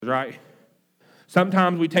right?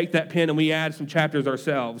 Sometimes we take that pen and we add some chapters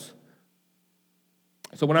ourselves.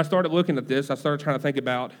 So when I started looking at this, I started trying to think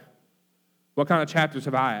about what kind of chapters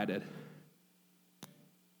have I added?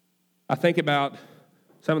 I think about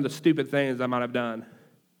some of the stupid things I might have done.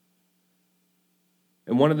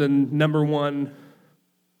 And one of the number one,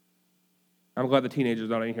 I'm glad the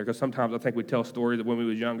teenagers aren't in here, because sometimes I think we tell stories of when we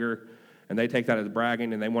was younger, and they take that as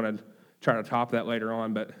bragging, and they want to try to top that later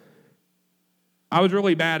on. But I was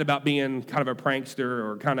really bad about being kind of a prankster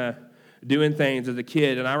or kind of doing things as a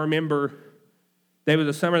kid. And I remember there was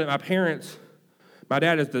a summer that my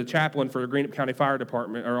dad is the chaplain for the Greenup County Fire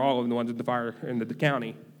Department, or all of the ones in the fire in the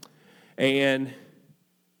county. And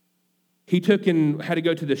he took and had to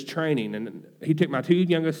go to this training, and he took my two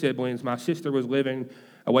youngest siblings. My sister was living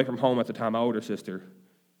away from home at the time, my older sister,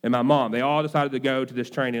 and my mom. They all decided to go to this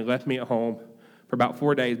training and left me at home for about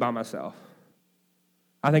 4 days by myself.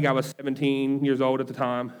 I think I was 17 years old at the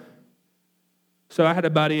time. So I had a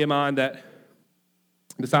buddy of mine that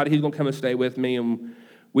decided he's going to come and stay with me, and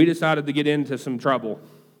we decided to get into some trouble.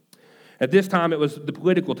 At this time, it was the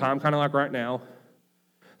political time, kind of like right now.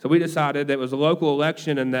 So we decided that it was a local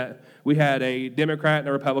election and that we had a Democrat and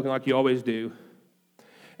a Republican like you always do.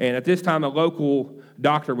 And at this time, a local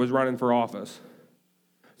doctor was running for office.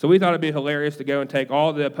 So we thought it'd be hilarious to go and take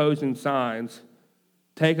all the opposing signs,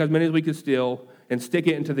 take as many as we could steal, and stick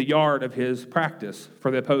it into the yard of his practice for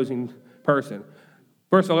the opposing person.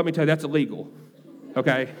 First of all, let me tell you, that's illegal,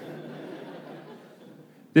 okay?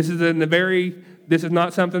 This is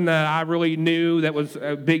not something that I really knew that was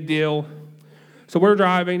a big deal. So we're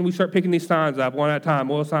driving, we start picking these signs up one at a time.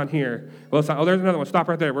 Little sign here, little sign, oh, there's another one, stop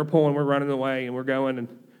right there. We're pulling, we're running away, and we're going. And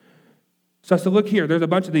so I said, look here, there's a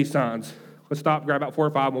bunch of these signs. Let's stop, grab about 4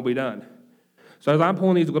 or 5, and we'll be done. So as I'm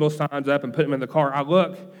pulling these little signs up and putting them in the car, I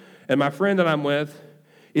look, and my friend that I'm with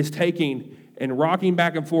is taking and rocking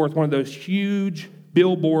back and forth one of those huge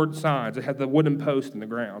billboard signs that has the wooden post in the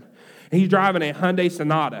ground. And he's driving a Hyundai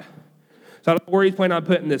Sonata. So I don't know where he's planning on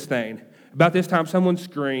putting this thing. About this time, someone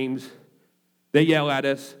screams. They yell at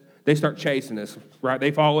us. They start chasing us, right?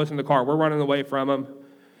 They follow us in the car. We're running away from them.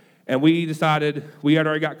 And we decided we had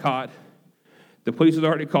already got caught. The police was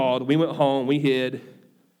already called. We went home. We hid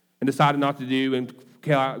and decided not to do and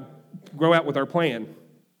grow out with our plan.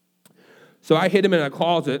 So I hid him in a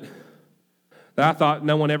closet that I thought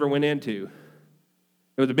no one ever went into.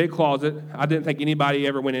 It was a big closet. I didn't think anybody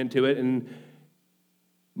ever went into it. And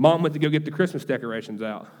Mom went to go get the Christmas decorations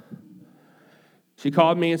out. She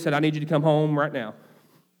called me and said, I need you to come home right now.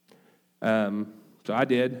 So I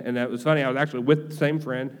did, and it was funny. I was actually with the same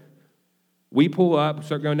friend. We pull up,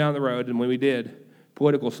 start going down the road, and when we did,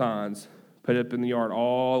 political signs put up in the yard,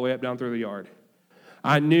 all the way up down through the yard.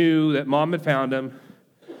 I knew that Mom had found them.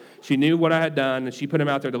 She knew what I had done, and she put them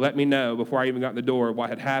out there to let me know before I even got in the door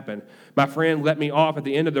what had happened. My friend let me off at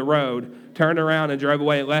the end of the road, turned around and drove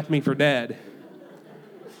away and left me for dead.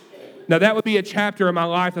 Now, that would be a chapter in my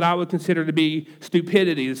life that I would consider to be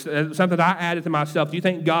stupidity. It's something I added to myself. Do you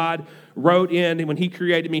think God wrote in, when he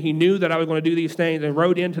created me, he knew that I was going to do these things and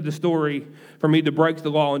wrote into the story for me to break the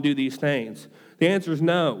law and do these things? The answer is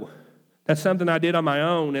no. That's something I did on my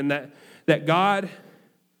own, and that God,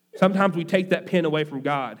 sometimes we take that pen away from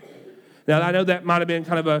God. Now, I know that might have been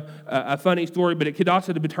kind of a funny story, but it could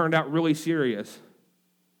also have turned out really serious.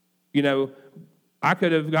 You know, I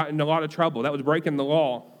could have gotten in a lot of trouble. That was breaking the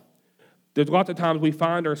law. There's lots of times we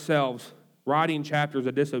find ourselves writing chapters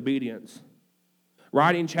of disobedience,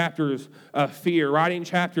 writing chapters of fear, writing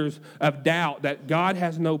chapters of doubt that God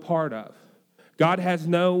has no part of. God has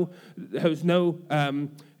no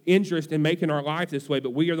interest in making our life this way,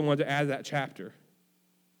 but we are the ones that add that chapter.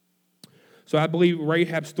 So I believe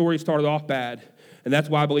Rahab's story started off bad, and that's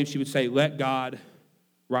why I believe she would say, let God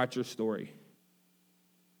write your story.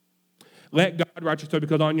 Let God write your story,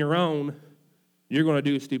 because on your own, you're going to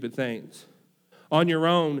do stupid things. On your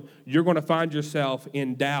own, you're going to find yourself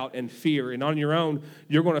in doubt and fear. And on your own,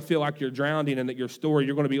 you're going to feel like you're drowning and that your story,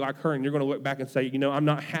 you're going to be like her, and you're going to look back and say, you know, I'm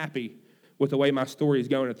not happy with the way my story is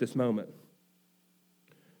going at this moment.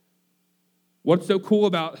 What's so cool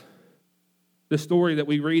about the story that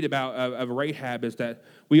we read about of Rahab is that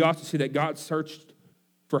we also see that God searched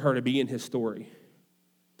for her to be in his story.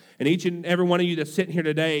 And each and every one of you that's sitting here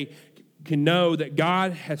today can know that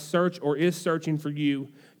God has searched or is searching for you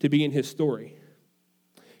to be in his story.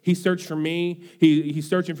 He searched for me. He's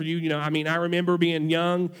searching for you. You know, I mean, I remember being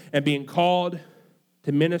young and being called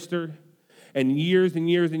to minister, and years and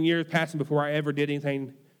years and years passing before I ever did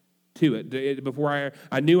anything to it. Before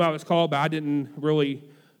I knew I was called, but I didn't really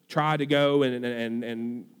try to go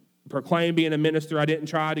and proclaim being a minister. I didn't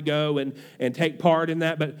try to go and take part in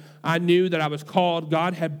that, but I knew that I was called.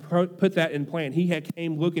 God had put that in plan. He had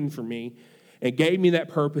came looking for me and gave me that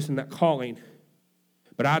purpose and that calling,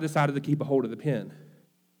 but I decided to keep a hold of the pen.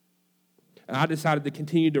 And I decided to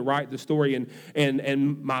continue to write the story,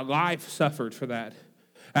 and my life suffered for that.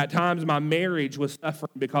 At times, my marriage was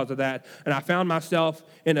suffering because of that, and I found myself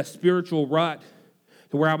in a spiritual rut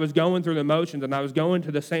to where I was going through the motions, and I was going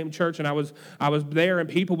to the same church, and I was there, and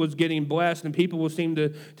people was getting blessed, and people seemed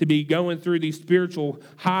to be going through these spiritual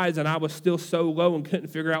highs, and I was still so low and couldn't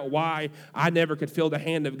figure out why I never could feel the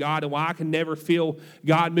hand of God and why I could never feel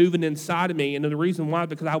God moving inside of me. And the reason why is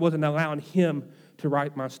because I wasn't allowing Him to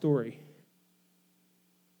write my story.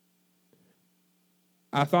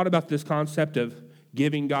 I thought about this concept of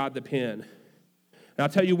giving God the pen. And I'll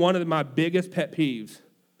tell you one of my biggest pet peeves,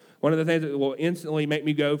 one of the things that will instantly make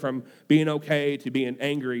me go from being okay to being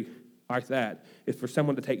angry like that is for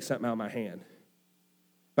someone to take something out of my hand.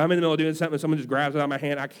 If I'm in the middle of doing something and someone just grabs it out of my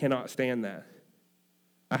hand, I cannot stand that.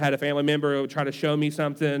 I had a family member who would try to show me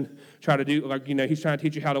something, try to do, he's trying to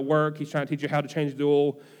teach you how to work, he's trying to teach you how to change the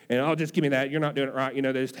oil, and oh, just give me that, you're not doing it right.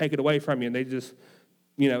 They just take it away from you, and they just,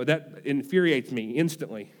 that infuriates me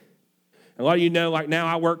instantly. A lot of you know, like now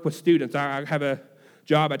I work with students. I have a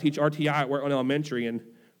job, I teach RTI at Wheatland Elementary, and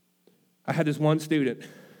I had this one student.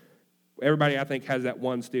 Everybody, I think, has that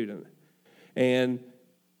one student. And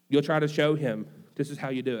you'll try to show him, this is how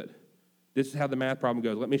you do it. This is how the math problem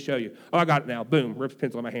goes. Let me show you. Oh, I got it now. Boom, rips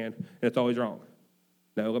pencil in my hand, and it's always wrong.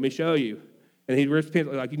 No, let me show you. And he rips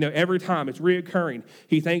pencil, every time. It's reoccurring.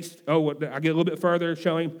 He thinks, I get a little bit further,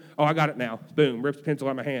 show him, oh, I got it now. Boom, rips pencil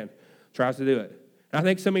out of my hand. Tries to do it. And I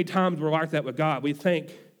think so many times we're like that with God. We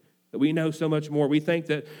think that we know so much more. We think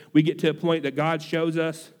that we get to a point that God shows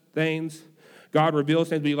us things. God reveals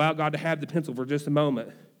things. We allow God to have the pencil for just a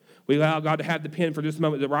moment. We allow God to have the pen for just a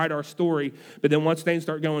moment to write our story. But then once things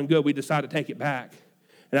start going good, we decide to take it back.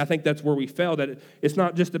 And I think that's where we fail, that it's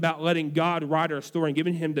not just about letting God write our story and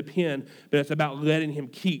giving Him the pen, but it's about letting Him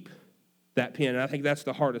keep that pen. And I think that's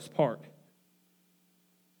the hardest part.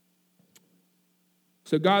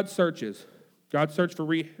 So God searches. God searched for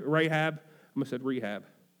Rahab. I almost said rehab.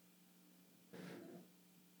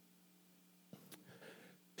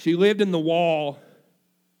 She lived in the wall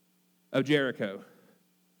of Jericho.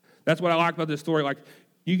 That's what I like about this story.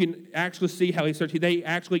 You can actually see how they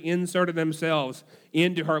actually inserted themselves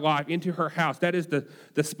into her life, into her house. That is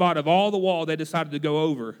the spot of all the wall they decided to go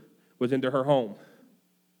over was into her home.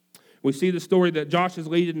 We see the story that Joshua is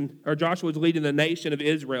leading the nation of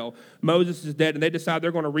Israel. Moses is dead, and they decide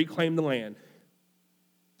they're going to reclaim the land.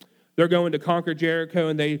 They're going to conquer Jericho,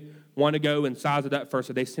 and they want to go and size it up first.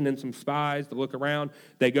 So they send in some spies to look around.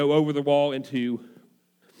 They go over the wall into,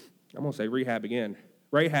 I'm going to say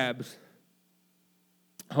Rahab's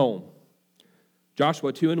home.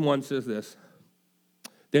 Joshua 2:1 says this.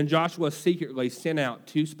 Then Joshua secretly sent out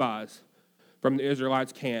 2 spies from the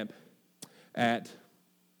Israelites' camp at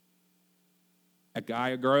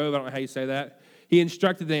Giah Grove. I don't know how you say that. He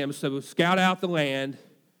instructed them to scout out the land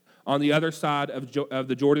on the other side of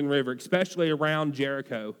the Jordan River, especially around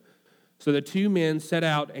Jericho. So the 2 men set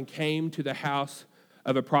out and came to the house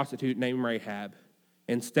of a prostitute named Rahab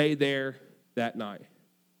and stayed there that night.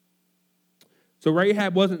 So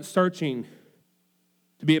Rahab wasn't searching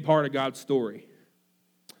to be a part of God's story.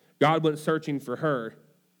 God wasn't searching for her.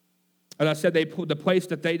 As I said, the place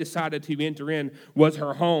that they decided to enter in was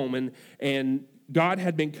her home, and God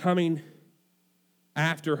had been coming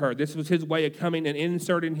after her. This was His way of coming and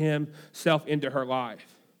inserting Himself into her life.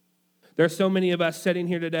 There's so many of us sitting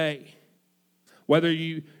here today, whether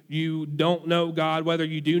you don't know God, whether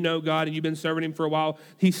you do know God and you've been serving Him for a while,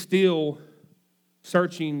 He's still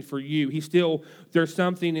searching for you. There's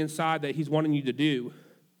something inside that He's wanting you to do.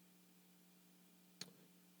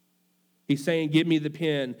 He's saying, give me the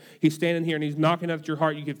pen. He's standing here and He's knocking at your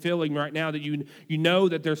heart. You can feel Him right now that you know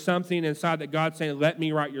that there's something inside that God's saying, let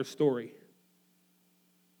me write your story.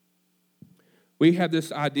 We have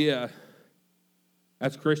this idea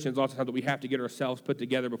as Christians lots of times that we have to get ourselves put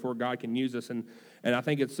together before God can use us. And I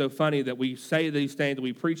think it's so funny that we say these things, that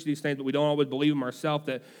we preach these things, but we don't always believe them ourselves,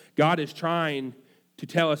 that God is trying to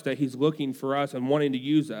tell us that He's looking for us and wanting to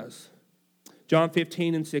use us. John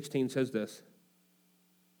 15:16 says this.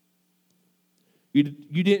 You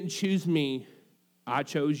didn't choose me, I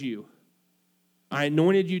chose you. I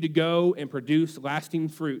anointed you to go and produce lasting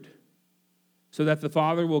fruit so that the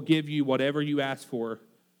Father will give you whatever you ask for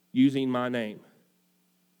using my name.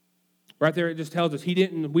 Right there it just tells us we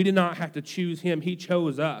did not have to choose Him. He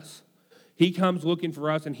chose us. He comes looking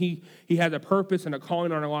for us, and He has a purpose and a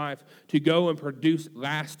calling on our life to go and produce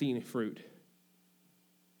lasting fruit.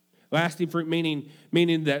 Lasting fruit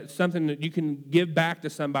meaning that something that you can give back to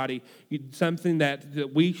somebody, something that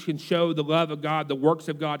we can show the love of God, the works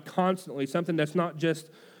of God constantly, something that's not just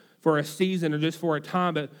for a season or just for a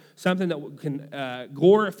time, but something that can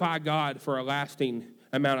glorify God for a lasting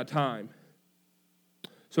amount of time.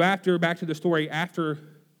 So back to the story, after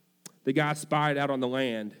the guy spied out on the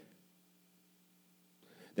land,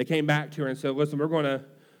 they came back to her and said, listen, we're going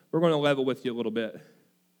to level with you a little bit.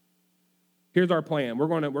 Here's our plan.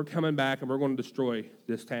 We're coming back and we're going to destroy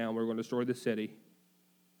this town. We're going to destroy this city.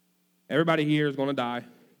 Everybody here is going to die.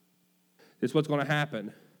 This is what's going to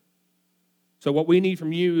happen. So what we need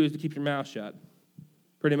from you is to keep your mouth shut.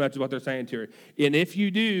 Pretty much is what they're saying to her. And if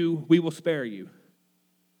you do, we will spare you.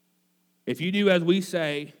 If you do as we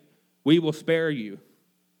say, we will spare you.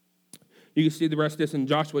 You can see the rest of this in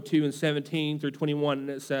Joshua 2 and 17 through 21, and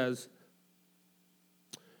it says,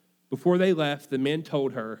 before they left, the men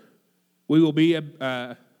told her, we will be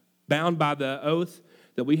bound by the oath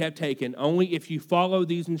that we have taken only if you follow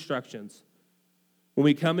these instructions. When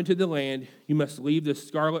we come into the land, you must leave the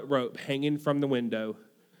scarlet rope hanging from the window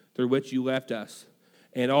through which you left us,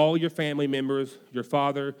 and all your family members, your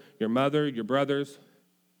father, your mother, your brothers,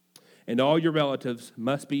 and all your relatives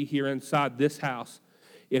must be here inside this house.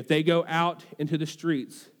 If they go out into the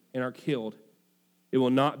streets and are killed, it will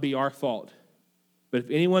not be our fault. But if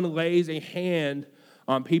anyone lays a hand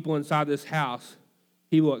on people inside this house,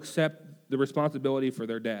 he will accept the responsibility for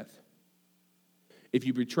their death. If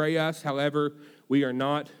you betray us, however, we are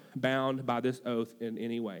not bound by this oath in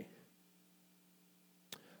any way.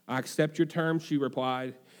 I accept your terms, she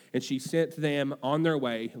replied, and she sent them on their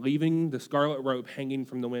way, leaving the scarlet rope hanging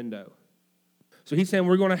from the window. So he's saying,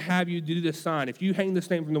 we're going to have you do this sign. If you hang this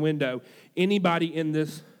thing from the window, anybody in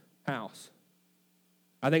this house,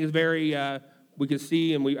 I think it's very, we can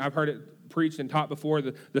see, and I've heard it preached and taught before,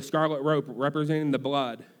 the scarlet rope representing the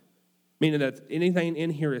blood, meaning that anything in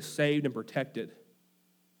here is saved and protected.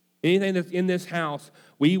 Anything that's in this house,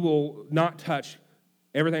 we will not touch.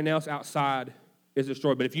 Everything else outside is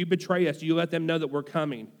destroyed. But if you betray us, you let them know that we're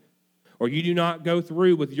coming, or you do not go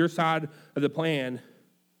through with your side of the plan,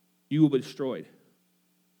 you will be destroyed.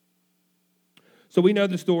 So we know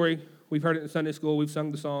the story. We've heard it in Sunday school. We've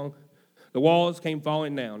sung the song. The walls came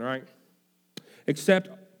falling down, right?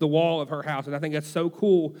 Except the wall of her house. And I think that's so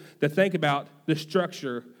cool to think about the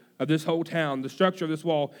structure of this whole town, the structure of this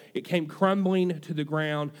wall. It came crumbling to the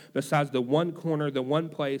ground besides the one corner, the one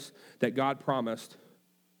place that God promised.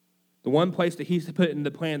 The one place that He's put in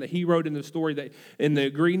the plan, that He wrote in the story, that in the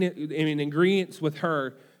ingredients with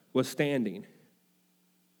her was standing.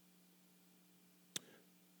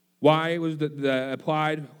 Why it was the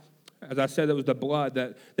applied, as I said, it was the blood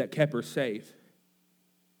that kept her safe.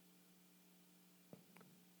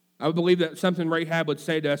 I would believe that something Rahab would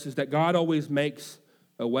say to us is that God always makes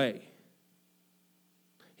a way.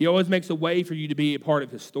 He always makes a way for you to be a part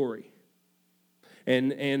of His story.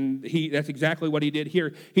 And that's exactly what He did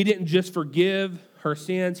here. He didn't just forgive her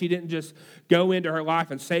sins. He didn't just go into her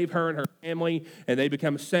life and save her and her family, and they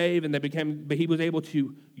become saved, but He was able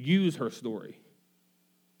to use her story.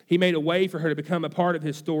 He made a way for her to become a part of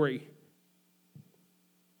His story.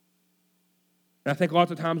 And I think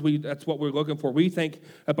lots of times that's what we're looking for. We think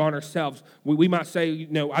upon ourselves. We might say,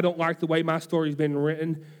 I don't like the way my story's been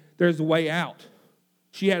written. There's a way out.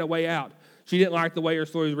 She had a way out. She didn't like the way her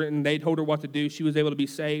story was written. They told her what to do. She was able to be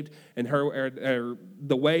saved, and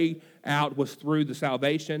the way out was through the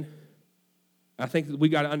salvation. I think that we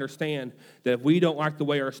got to understand that if we don't like the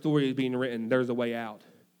way our story is being written, there's a way out.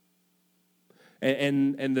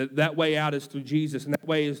 And that way out is through Jesus, and that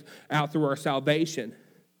way is out through our salvation.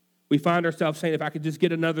 We find ourselves saying, if I could just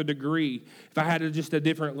get another degree, if I had just a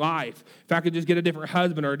different life, if I could just get a different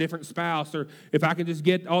husband or a different spouse, or if I could just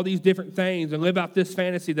get all these different things and live out this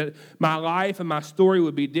fantasy that my life and my story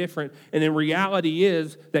would be different. And in reality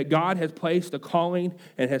is that God has placed a calling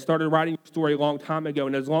and has started writing your story a long time ago.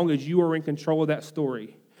 And as long as you are in control of that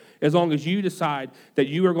story, as long as you decide that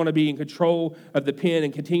you are going to be in control of the pen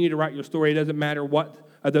and continue to write your story, it doesn't matter what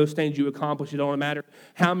of those things you accomplish. It don't matter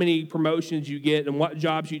how many promotions you get and what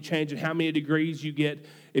jobs you change and how many degrees you get.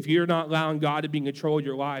 If you're not allowing God to be in control of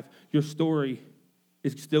your life, your story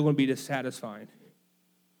is still going to be dissatisfying.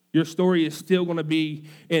 Your story is still going to be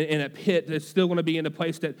in a pit. It's still going to be in a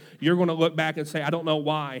place that you're going to look back and say, I don't know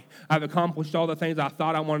why. I've accomplished all the things I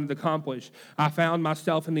thought I wanted to accomplish. I found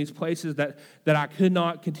myself in these places that I could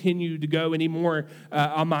not continue to go anymore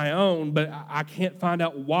on my own, but I can't find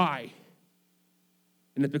out why.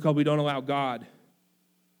 And it's because we don't allow God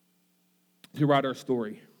to write our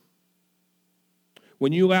story.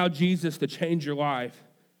 When you allow Jesus to change your life,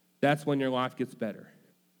 that's when your life gets better.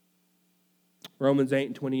 Romans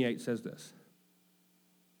 8:28 says this.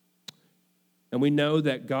 And we know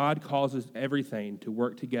that God causes everything to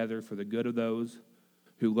work together for the good of those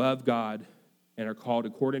who love God and are called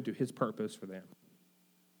according to his purpose for them.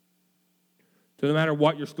 So no matter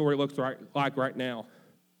what your story looks like right now,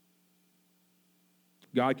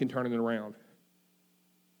 God can turn it around.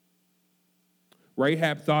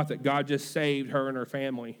 Rahab thought that God just saved her and her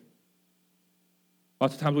family.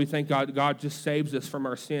 Lots of times we think God just saves us from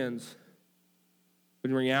our sins. But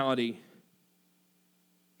in reality,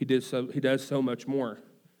 he does so much more.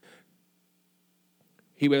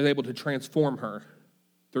 He was able to transform her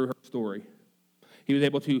through her story. He was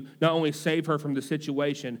able to not only save her from the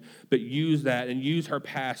situation, but use that and use her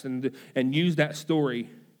past and use that story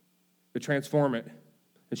to transform it.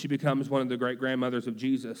 And she becomes one of the great grandmothers of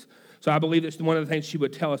Jesus. So I believe that one of the things she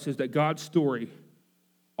would tell us is that God's story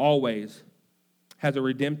always has a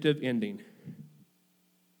redemptive ending.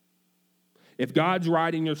 If God's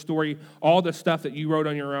writing your story, all the stuff that you wrote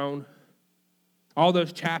on your own, all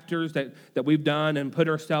those chapters that we've done and put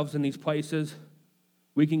ourselves in these places,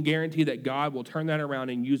 we can guarantee that God will turn that around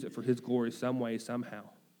and use it for his glory some way, somehow.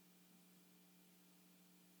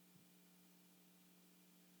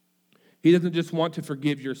 He doesn't just want to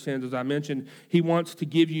forgive your sins. As I mentioned, he wants to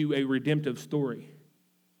give you a redemptive story.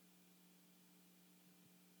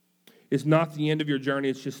 It's not the end of your journey,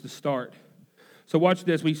 it's just the start. So watch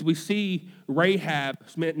this. We see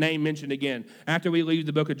Rahab's name mentioned again. After we leave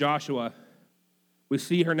the book of Joshua, we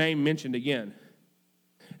see her name mentioned again.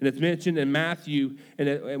 And it's mentioned in Matthew,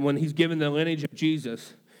 and when he's given the lineage of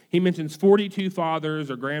Jesus, he mentions 42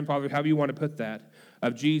 fathers or grandfathers, however you want to put that,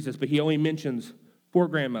 of Jesus, but he only mentions 4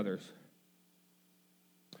 grandmothers.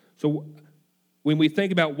 So when we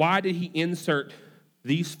think about why did he insert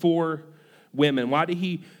these 4 women, why did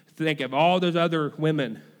he think of all those other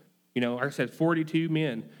women? You know, like I said, 42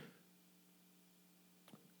 men.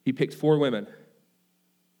 He picked 4 women.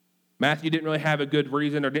 Matthew didn't really have a good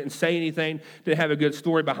reason or didn't say anything, didn't have a good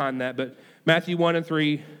story behind that. But Matthew 1 and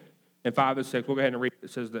 3 and 5 and 6, we'll go ahead and read it.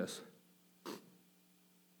 It says this.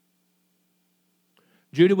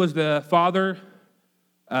 Judah was the father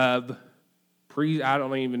of P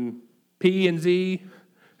and Z,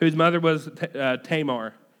 whose mother was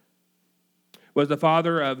Tamar, was the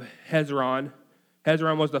father of Hezron.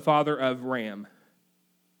 Hezron was the father of Ram.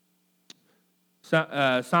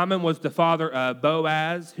 Simon was the father of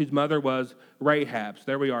Boaz, whose mother was Rahab. So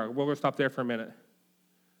there we are. We're going to stop there for a minute.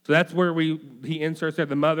 So that's where he inserts there.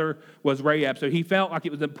 The mother was Rahab. So he felt like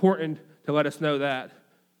it was important to let us know that.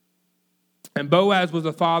 And Boaz was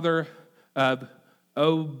the father of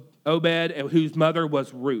Obed, whose mother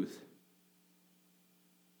was Ruth.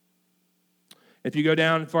 If you go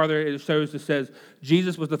down farther, it says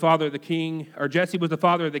Jesus was the father of the king, or Jesse was the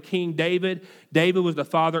father of the king David. David was the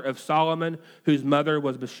father of Solomon, whose mother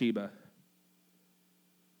was Bathsheba.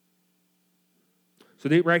 So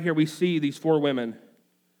right here we see these 4 women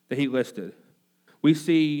that he listed. We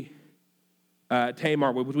see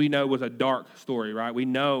Tamar, which we know was a dark story, right? We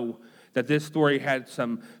know that this story had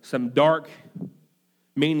some dark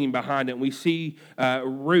meaning behind it. We see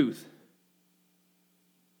Ruth.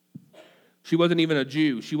 She wasn't even a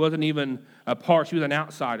Jew. She wasn't even a part. She was an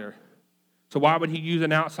outsider. So why would he use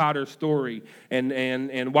an outsider story?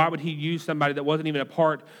 And why would he use somebody that wasn't even a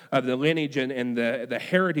part of the lineage and the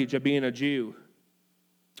heritage of being a Jew?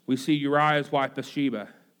 We see Uriah's wife, Bathsheba.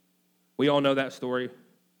 We all know that story.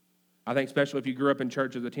 I think especially if you grew up in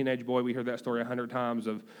church as a teenage boy, we heard that story 100 times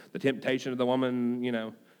of the temptation of the woman, you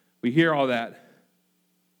know. We hear all that.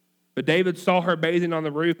 But David saw her bathing on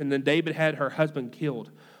the roof, and then David had her husband killed.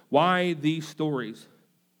 Why these stories?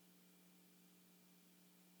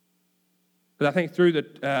 Because I think through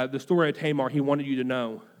the story of Tamar, he wanted you to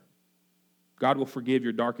know God will forgive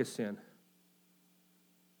your darkest sin.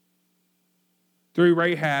 Through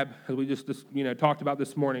Rahab, as we just talked about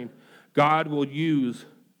this morning, God will use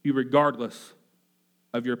you regardless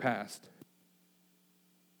of your past.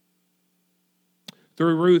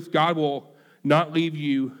 Through Ruth, God will not leave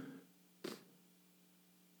you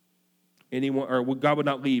anyone, or God would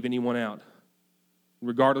not leave anyone out.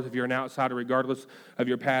 Regardless if you're an outsider, regardless of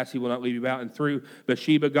your past, he will not leave you out. And through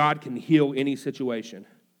Bathsheba, God can heal any situation.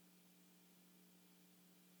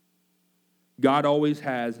 God always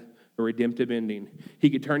has a redemptive ending. He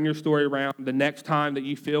could turn your story around the next time that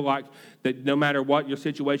you feel like that no matter what your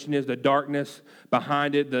situation is, the darkness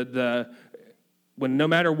behind it, when no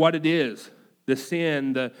matter what it is, the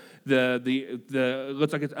sin, it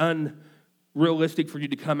looks like it's unrealistic for you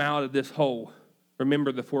to come out of this hole.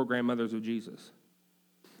 Remember the 4 grandmothers of Jesus.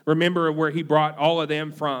 Remember where he brought all of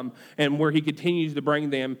them from and where he continues to bring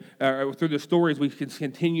them through the stories we can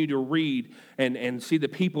continue to read and see the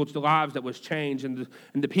people's lives that was changed and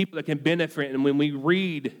the people that can benefit. And when we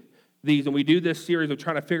read these and we do this series of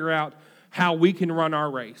trying to figure out how we can run our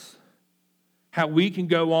race, how we can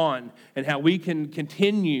go on, and how we can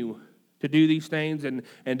continue to do these things and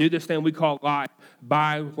do this thing we call life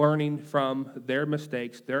by learning from their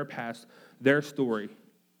mistakes, their past, their story.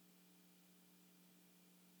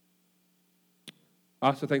 I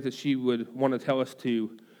also think that she would want to tell us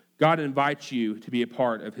God invites you to be a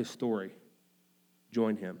part of his story.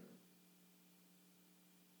 Join him.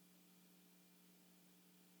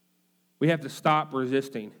 We have to stop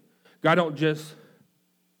resisting. God don't just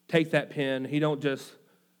take that pen. He don't just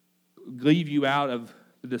leave you out of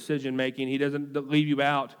the decision making. He doesn't leave you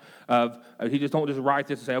out of, he just don't just write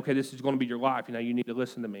this and say, okay, this is going to be your life. You need to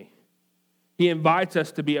listen to me. He invites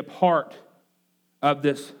us to be a part of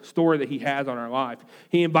this story that he has on our life.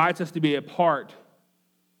 He invites us to be a part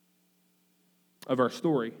of our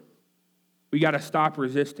story. We got to stop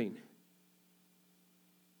resisting.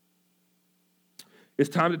 It's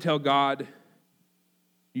time to tell God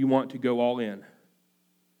you want to go all in.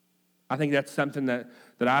 I think that's something that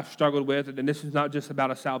I've struggled with, and this is not just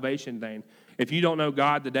about a salvation thing. If you don't know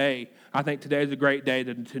God today, I think today is a great day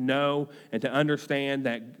to know and to understand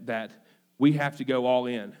that we have to go all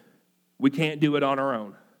in. We can't do it on our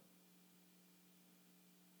own.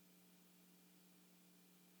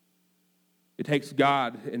 It takes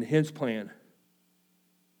God and his plan.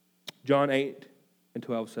 John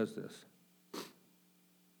 8:12 says this.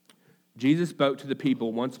 Jesus spoke to the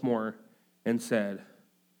people once more and said,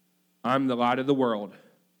 I'm the light of the world.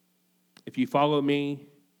 If you follow me,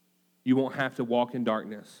 you won't have to walk in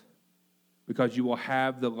darkness because you will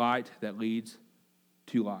have the light that leads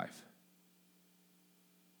to life.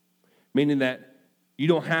 Meaning that you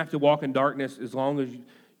don't have to walk in darkness as long as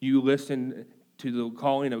you listen to the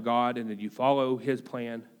calling of God and that you follow his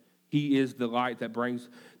plan. He is the light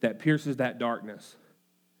that pierces that darkness.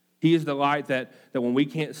 He is the light that when we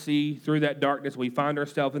can't see through that darkness, we find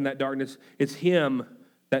ourselves in that darkness, it's him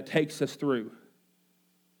that takes us through.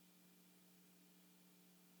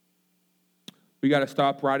 We got to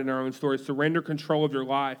stop writing our own stories. Surrender control of your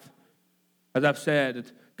life. As I've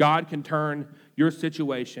said, God can turn your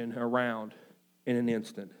situation around in an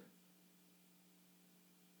instant.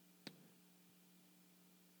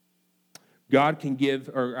 God can give,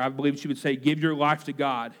 or I believe she would say, give your life to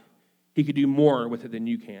God. He could do more with it than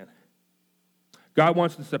you can. God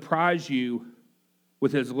wants to surprise you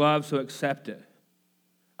with his love, so accept it.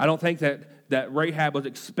 I don't think that Rahab was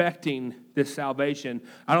expecting this salvation.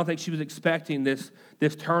 I don't think she was expecting this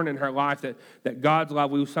turn in her life, that God's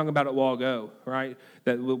love, we sung about it a while ago, right?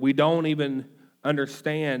 That we don't even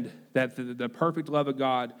understand that the perfect love of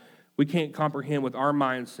God, we can't comprehend with our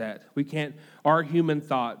mindset. Our human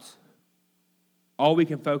thoughts. All we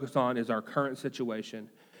can focus on is our current situation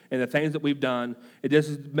and the things that we've done. It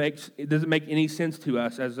doesn't make any sense to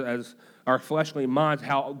us as our fleshly minds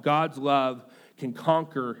how God's love can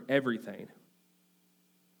conquer everything.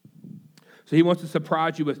 So he wants to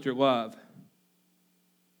surprise you with your love.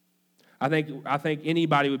 I think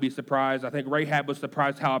anybody would be surprised. I think Rahab was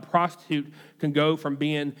surprised how a prostitute can go from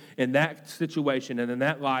being in that situation and in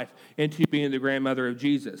that life into being the grandmother of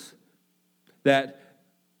Jesus. That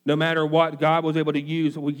no matter what God was able to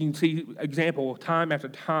use, we can see example time after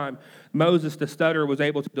time. Moses, the stutterer, was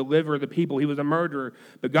able to deliver the people. He was a murderer,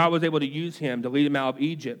 but God was able to use him to lead them out of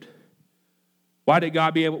Egypt. Why did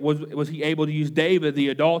God was he able to use David, the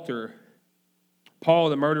adulterer, Paul,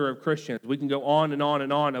 the murderer of Christians? We can go on and on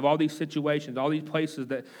and on of all these situations, all these places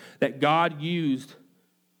that God used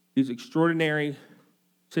these extraordinary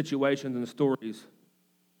situations and stories.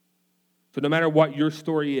 So no matter what your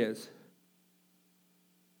story is,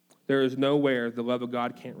 there is nowhere the love of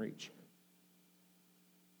God can't reach.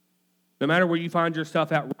 No matter where you find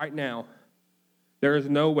yourself at right now, there is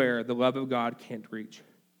nowhere the love of God can't reach.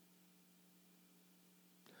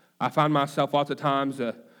 I find myself lots of times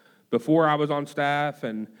before I was on staff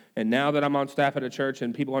and now that I'm on staff at a church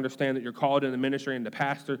and people understand that you're called in the ministry and the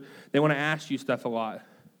pastor, they want to ask you stuff a lot.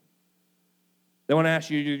 They want to ask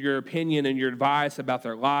you your opinion and your advice about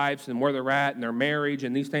their lives and where they're at and their marriage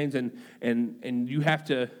and these things, and you have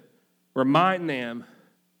to remind them.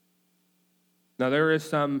 Now, there is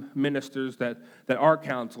some ministers that are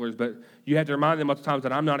counselors, but you have to remind them lots of times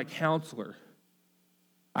that I'm not a counselor.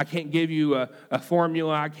 I can't give you a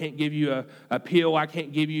formula. I can't give you a pill. I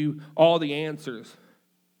can't give you all the answers.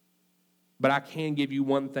 But I can give you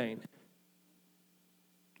one thing.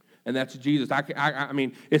 And that's Jesus. I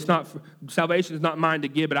mean, it's not, salvation is not mine to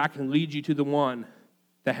give, but I can lead you to the one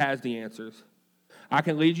that has the answers. I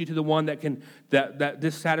can lead you to the one that can, that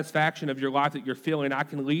dissatisfaction of your life that you're feeling, I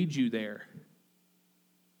can lead you there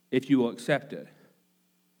if you will accept it.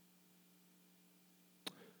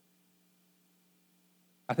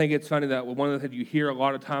 I think it's funny that one of the things you hear a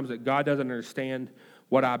lot of times that God doesn't understand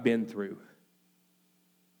what I've been through.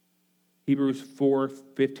 Hebrews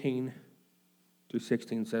 4:15 through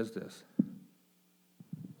 16 says this.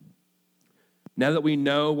 Now that we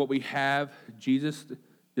know what we have, Jesus,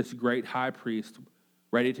 this great high priest,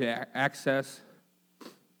 ready to access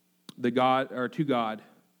the God, or to God,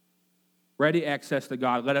 ready access to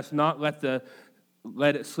God, let us not let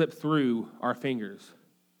it slip through our fingers.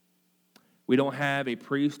 We don't have a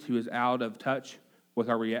priest who is out of touch with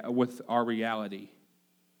our reality.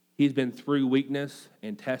 He's been through weakness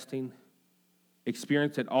and testing,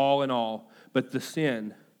 experienced it all in all, but the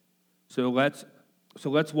sin. So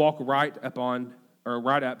let's walk right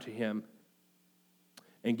up to him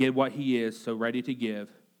and get what he is so ready to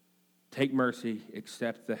give. Take mercy,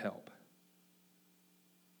 accept the help.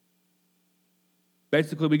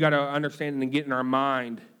 Basically, we got to understand and get in our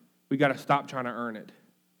mind, we got to stop trying to earn it.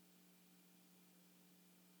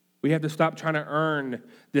 We have to stop trying to earn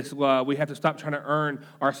this love. We have to stop trying to earn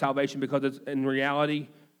our salvation because in reality,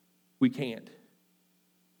 we can't.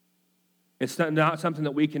 It's not something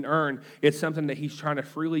that we can earn. It's something that he's trying to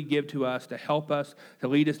freely give to us to help us, to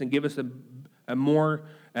lead us and give us a more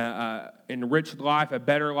enriched life, a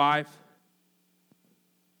better life.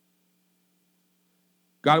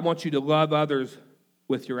 God wants you to love others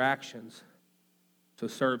with your actions, so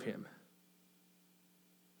serve him.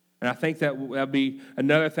 And I think that would be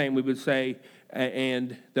another thing we would say,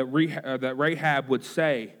 and that Rahab would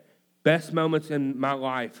say, best moments in my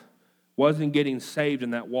life wasn't getting saved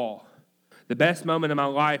in that wall. The best moment in my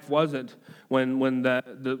life wasn't when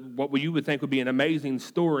what you would think would be an amazing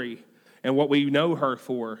story and what we know her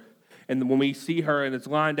for. And when we see her and it's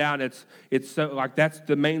lined out, it's so like that's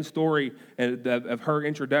the main story of her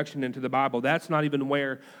introduction into the Bible. That's not even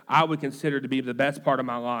where I would consider to be the best part of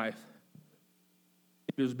my life.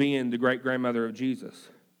 It was being the great-grandmother of Jesus.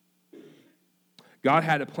 God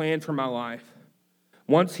had a plan for my life.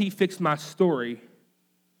 Once he fixed my story,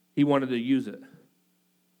 he wanted to use it.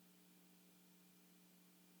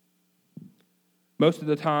 Most of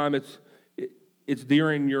the time, it's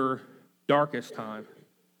during your darkest time.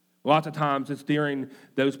 Lots of times, it's during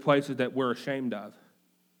those places that we're ashamed of.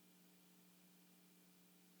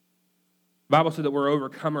 The Bible said that we're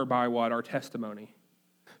overcomer by what? Our testimony.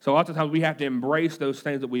 So lots of times we have to embrace those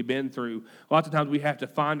things that we've been through. Lots of times we have to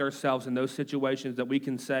find ourselves in those situations that we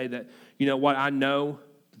can say that, you know what, I know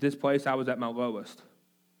at this place I was at my lowest.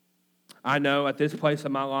 I know at this place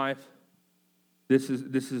of my life, this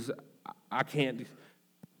is I can't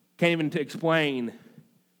even explain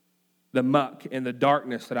the muck and the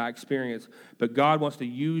darkness that I experienced. But God wants to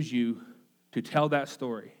use you to tell that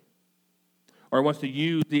story. Or wants to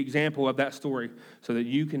use the example of that story so that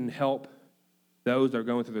you can help those that are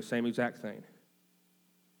going through the same exact thing,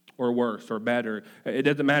 or worse, or better. It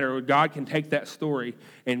doesn't matter. God can take that story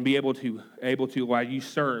and be able to while you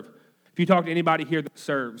serve. If you talk to anybody here that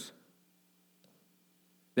serves,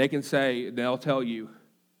 they'll tell you,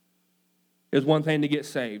 it's one thing to get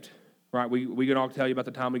saved, right? We can all tell you about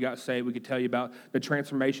the time we got saved. We could tell you about the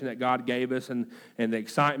transformation that God gave us and the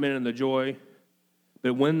excitement and the joy.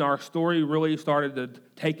 But when our story really started to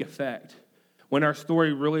take effect, when our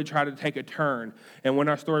story really tried to take a turn, and when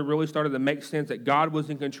our story really started to make sense that God was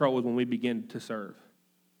in control, is when we begin to serve.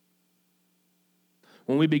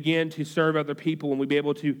 When we begin to serve other people, when we be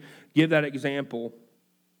able to give that example,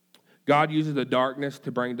 God uses the darkness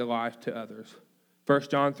to bring to life to others. 1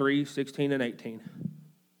 John 3:16 and 18.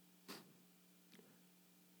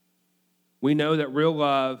 We know that real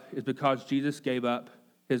love is because Jesus gave up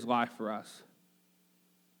his life for us.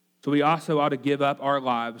 So we also ought to give up our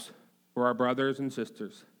lives for our brothers and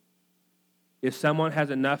sisters. If someone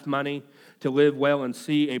has enough money to live well and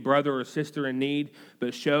see a brother or sister in need,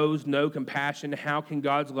 but shows no compassion, how can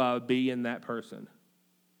God's love be in that person?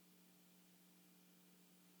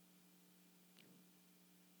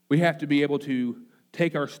 We have to be able to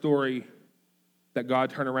take our story that God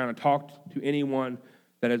turned around and talk to anyone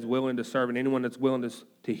that is willing to serve and anyone that's willing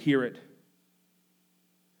to hear it.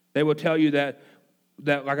 They will tell you that,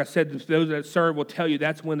 like I said, those that serve will tell you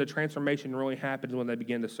that's when the transformation really happens, when they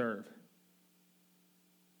begin to serve.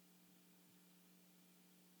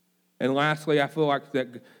 And lastly, I feel like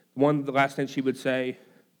that one of the last things she would say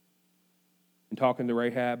in talking to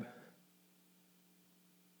Rahab,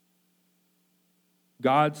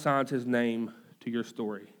 God signs his name to your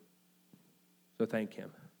story, so thank him.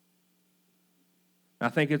 I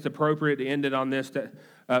think it's appropriate to end it on this,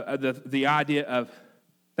 the idea of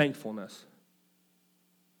thankfulness.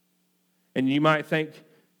 And you might think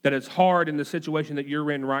that it's hard in the situation that you're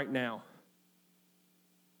in right now.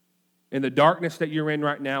 In the darkness that you're in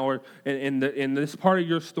right now, or in this part of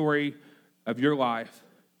your story of your life,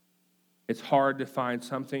 it's hard to find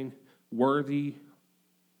something worthy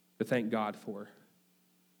to thank God for.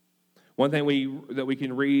 One thing that we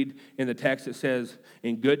can read in the text, it says,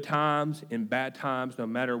 in good times, in bad times, no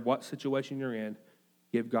matter what situation you're in,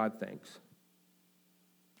 give God thanks.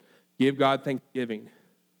 Give God thanksgiving.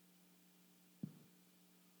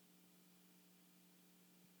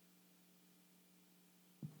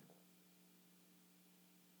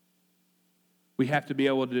 We have to be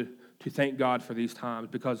able to thank God for these times,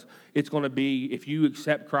 because it's going to be, if you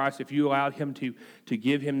accept Christ, if you allow Him to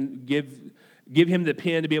give Him the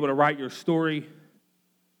pen to be able to write your story,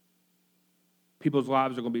 people's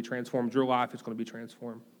lives are going to be transformed. Your life is going to be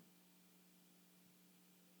transformed.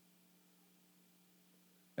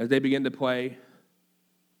 As they begin to play, if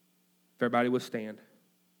everybody would stand.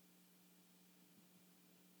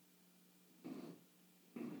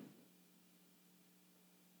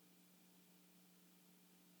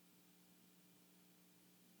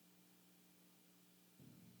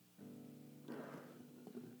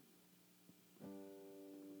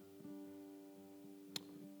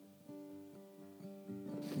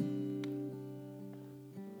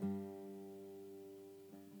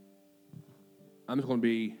 I'm just going to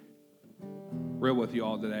be real with you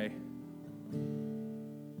all today.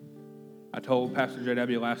 I told Pastor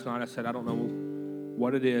JW last night, I said, I don't know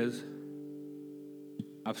what it is.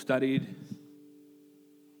 I've studied.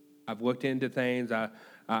 I've looked into things.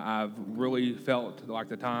 I've really felt like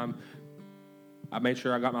the time. I made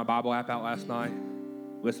sure I got my Bible app out last night,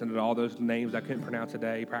 listened to all those names I couldn't pronounce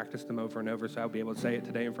today, practiced them over and over so I'll be able to say it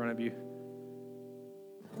today in front of you.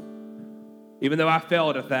 Even though I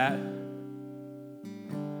failed at that,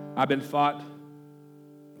 I've been fought.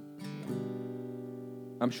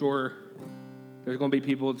 I'm sure there's going to be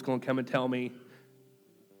people that's going to come and tell me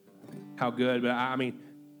how good, but I mean,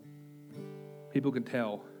 people can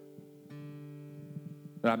tell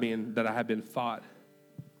that I have been fought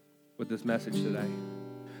with this message today.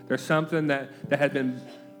 There's something that has been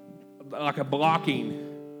like a blocking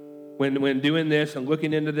when doing this and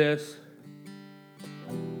looking into this.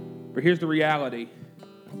 But here's the reality.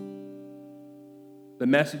 The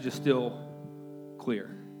message is still clear.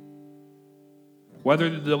 Whether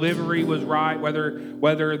the delivery was right,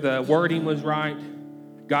 whether the wording was right,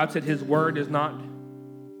 God said His word does not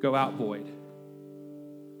go out void.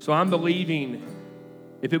 So I'm believing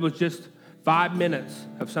if it was just 5 minutes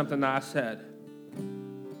of something that I said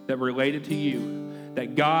that related to you,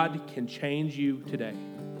 that God can change you today.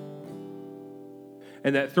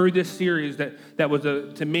 And that through this series that was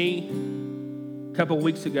to me a couple of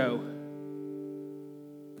weeks ago,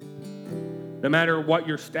 no matter what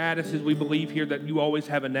your status is, we believe here that you always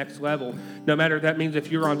have a next level. No matter that means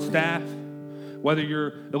if you're on staff, whether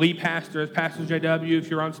you're the lead pastor as Pastor JW, if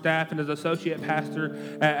you're on staff and as associate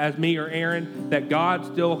pastor as me or Aaron, that God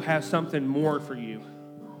still has something more for you.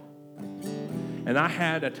 And I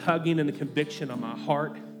had a tugging and a conviction on my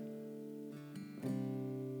heart.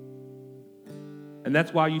 And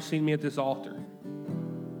that's why you've seen me at this altar.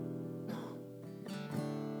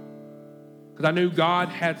 Because I knew God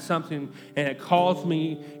had something and it calls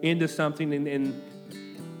me into something. And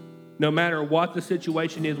no matter what the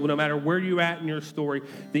situation is, no matter where you're at in your story,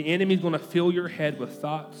 the enemy's going to fill your head with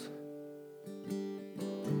thoughts.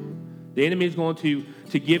 The enemy is going to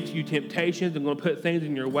give to you temptations and going to put things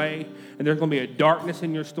in your way. And there's going to be a darkness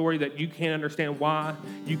in your story that you can't understand why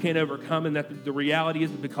you can't overcome. And that the reality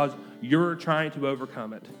is because you're trying to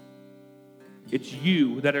overcome it. It's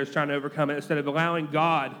you that is trying to overcome it instead of allowing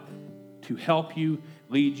God to help you,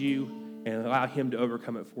 lead you, and allow Him to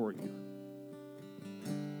overcome it for you.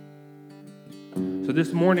 So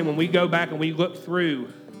this morning, when we go back and we look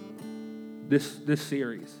through this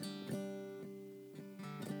series,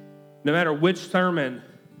 no matter which sermon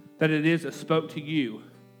that it is that spoke to you,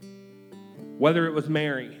 whether it was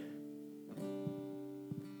Mary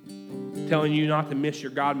telling you not to miss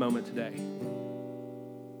your God moment today,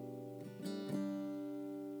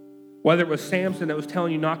 whether it was Samson that was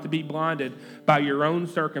telling you not to be blinded by your own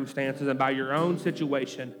circumstances and by your own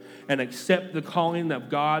situation and accept the calling that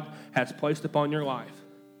God has placed upon your life.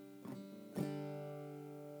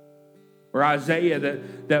 Or Isaiah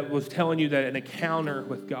that was telling you that an encounter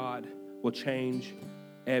with God will change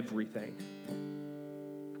everything.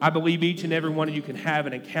 I believe each and every one of you can have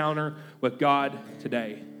an encounter with God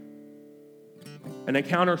today. An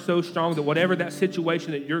encounter so strong that whatever that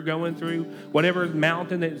situation that you're going through, whatever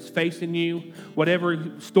mountain that is facing you,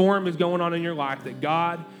 whatever storm is going on in your life, that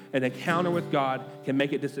God, an encounter with God, can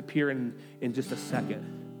make it disappear in just a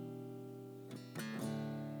second.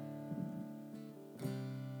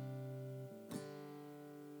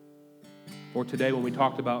 Or today when we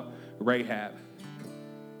talked about Rahab.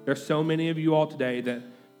 There's so many of you all today that,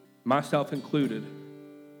 myself included,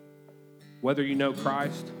 whether you know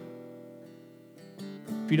Christ,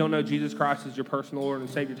 if you don't know Jesus Christ as your personal Lord and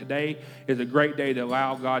Savior, today is a great day to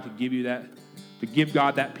allow God to give you that, to give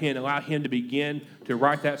God that pen, allow Him to begin to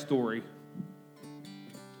write that story.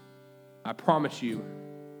 I promise you,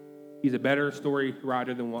 He's a better story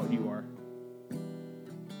writer than what you are.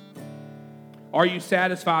 Are you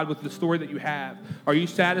satisfied with the story that you have? Are you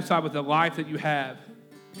satisfied with the life that you have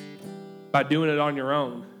by doing it on your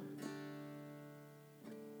own?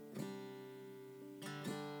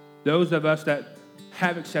 Those of us that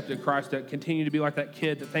have accepted Christ, that continue to be like that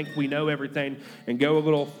kid that think we know everything and go a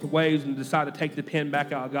little ways and decide to take the pen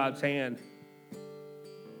back out of God's hand.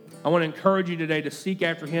 I want to encourage you today to seek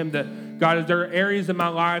after Him. God, is there areas in my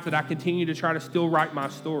life that I continue to try to still write my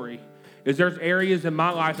story? Is there areas in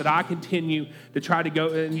my life that I continue to try to go,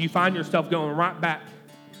 and you find yourself going right back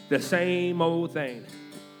the same old thing?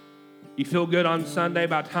 You feel good on Sunday,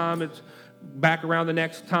 by the time it's back around the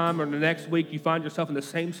next time or the next week, you find yourself in the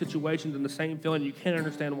same situations and the same feeling. You can't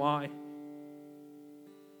understand why.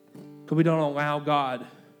 Because we don't allow God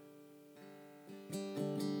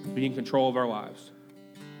to be in control of our lives.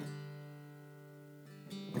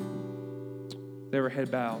 Every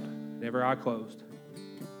head bowed, every eye closed.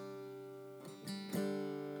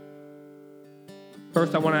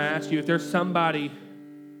 First, I want to ask you, if there's somebody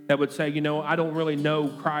that would say, I don't really know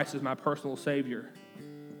Christ as my personal Savior,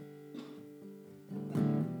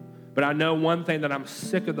 but I know one thing, that I'm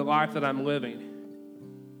sick of the life that I'm living.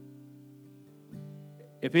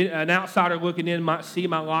 If an outsider looking in might see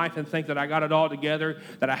my life and think that I got it all together,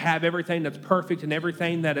 that I have everything that's perfect and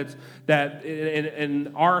everything that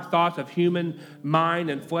in our thoughts of human mind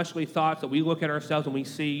and fleshly thoughts, that we look at ourselves and we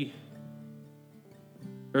see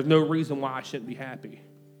there's no reason why I shouldn't be happy.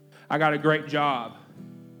 I got a great job.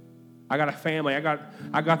 I got a family. I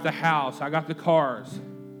got the house. I got the cars.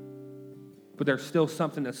 But there's still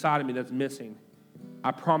something inside of me that's missing.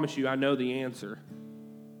 I promise you, I know the answer.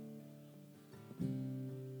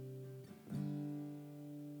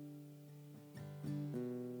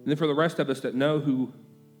 And then for the rest of us that know who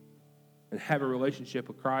and have a relationship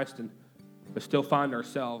with Christ but still find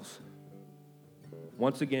ourselves,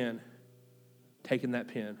 once again, taking that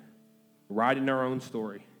pen, writing our own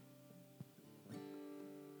story.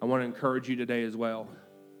 I want to encourage you today as well.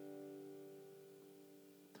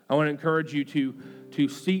 I want to encourage you to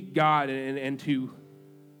seek God and to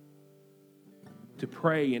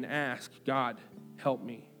pray and ask, God, help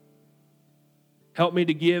me. Help me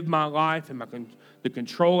to give my life and the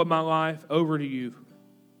control of my life over to you.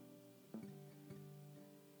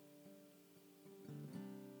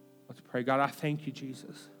 Let's pray. God, I thank you,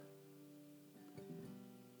 Jesus.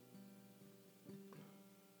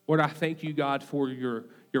 Lord, I thank you, God, for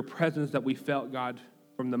your presence that we felt, God,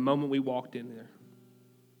 from the moment we walked in there.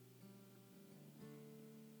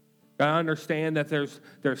 God, I understand that there's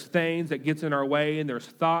things that gets in our way, and there's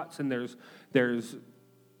thoughts, and there's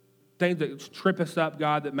things that trip us up,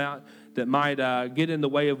 God, that might get in the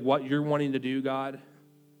way of what you're wanting to do, God.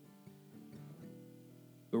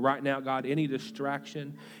 But right now, God, any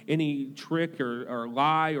distraction, any trick or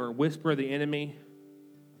lie or whisper of the enemy,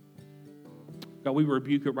 God, we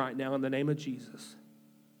rebuke it right now in the name of Jesus.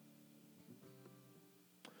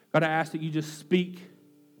 God, I ask that you just speak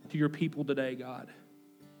to your people today, God.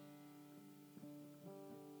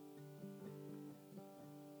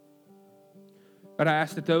 God, I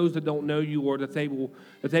ask that those that don't know you, Lord, that they will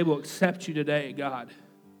accept you today, God.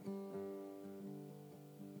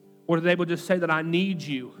 Or that they will just say that I need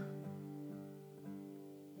you.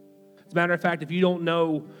 As a matter of fact, if you don't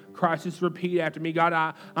know Christ, just repeat after me.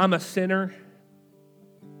 God, I'm a sinner,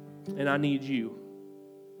 and I need you.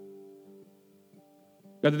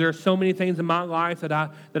 God, there are so many things in my life that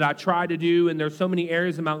I try to do, and there's so many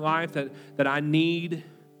areas in my life that I need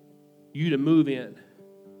you to move in.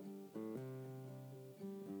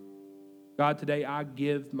 God, today I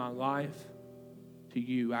give my life to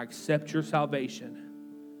you. I accept your salvation.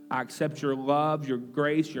 I accept your love, your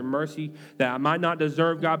grace, your mercy that I might not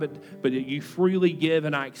deserve, God, but that you freely give,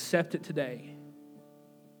 and I accept it today.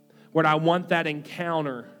 Lord, I want that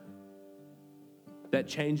encounter that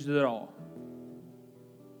changes it all.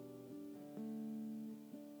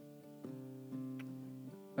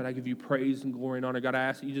 God, I give you praise and glory and honor. God, I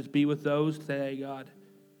ask that you just be with those today, God,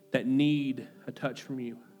 that need a touch from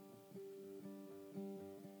you.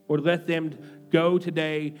 Lord, let them go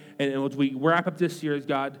today, and as we wrap up this series,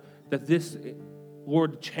 God, that this,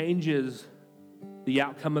 Lord, changes the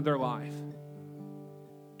outcome of their life.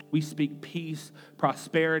 We speak peace,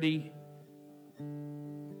 prosperity.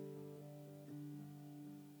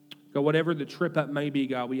 God, whatever the trip up may be,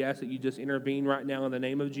 God, we ask that you just intervene right now in the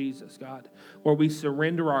name of Jesus, God. Lord, we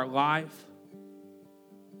surrender our life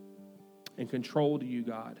and control to you,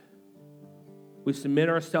 God. We submit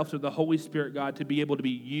ourselves to the Holy Spirit, God, to be able to be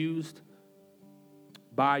used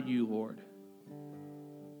by you, Lord.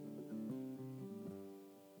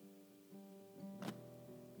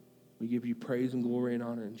 We give you praise and glory and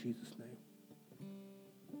honor in Jesus' name.